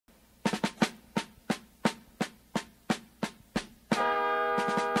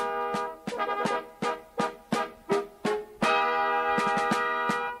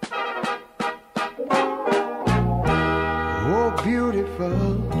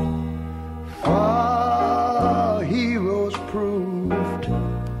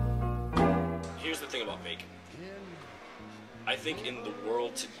think in the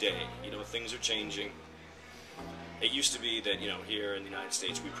world today, you know, things are changing. It used to be that, you know, here in the United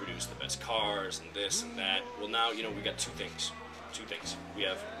States we produce the best cars and this and that. Well, now, you know, we got two things.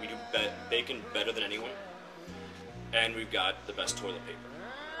 We do bacon better than anyone, and we've got the best toilet paper.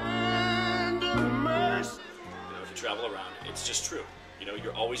 You know, if you travel around, it's just true. You know,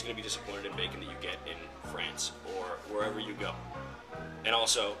 you're always going to be disappointed in bacon that you get in France or wherever you go. And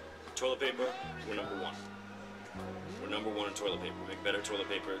also, toilet paper, we're number one. We're number one in toilet paper. We make better toilet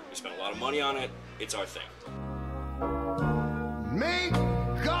paper. We spend a lot of money on it. It's our thing. Make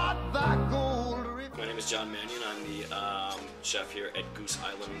God thy gold. My name is John Manion. I'm the chef here at Goose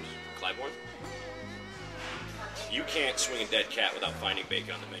Island Clybourn. You can't swing a dead cat without finding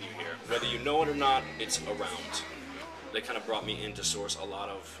bacon on the menu here. Whether you know it or not, it's around. They kind of brought me in to source a lot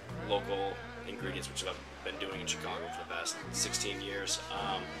of local ingredients, which I've been doing in Chicago for the past 16 years.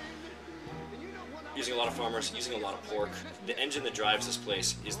 Using a lot of farmers, using a lot of pork. The engine that drives this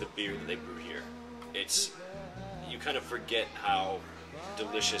place is the beer that they brew here. You kind of forget how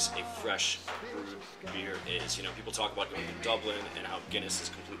delicious a fresh brewed beer is. You know, people talk about going to Dublin and how Guinness is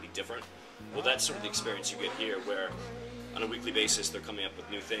completely different. Well, that's sort of the experience you get here, where on a weekly basis they're coming up with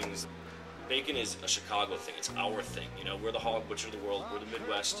new things. Bacon is a Chicago thing. It's our thing. You know, we're the hog butcher of the world. We're the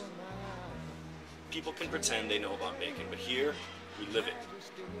Midwest. People can pretend they know about bacon, but here we live it.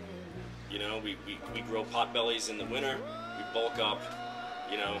 You know, we grow potbellies in the winter. We bulk up.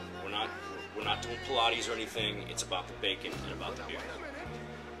 You know, we're not doing Pilates or anything. It's about the bacon and about the beer.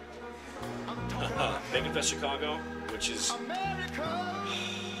 Baconfest Chicago, which is,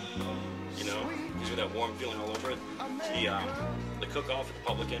 you know, gives you that warm feeling all over it. The cook-off at the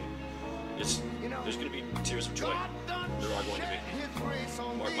Publican, there's going to be tears of joy. There are going to be.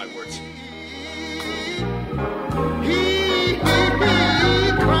 Mark my words. He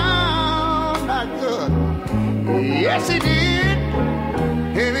crowned my good. Yes, he did.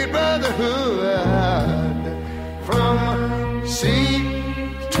 Heavy brotherhood from sea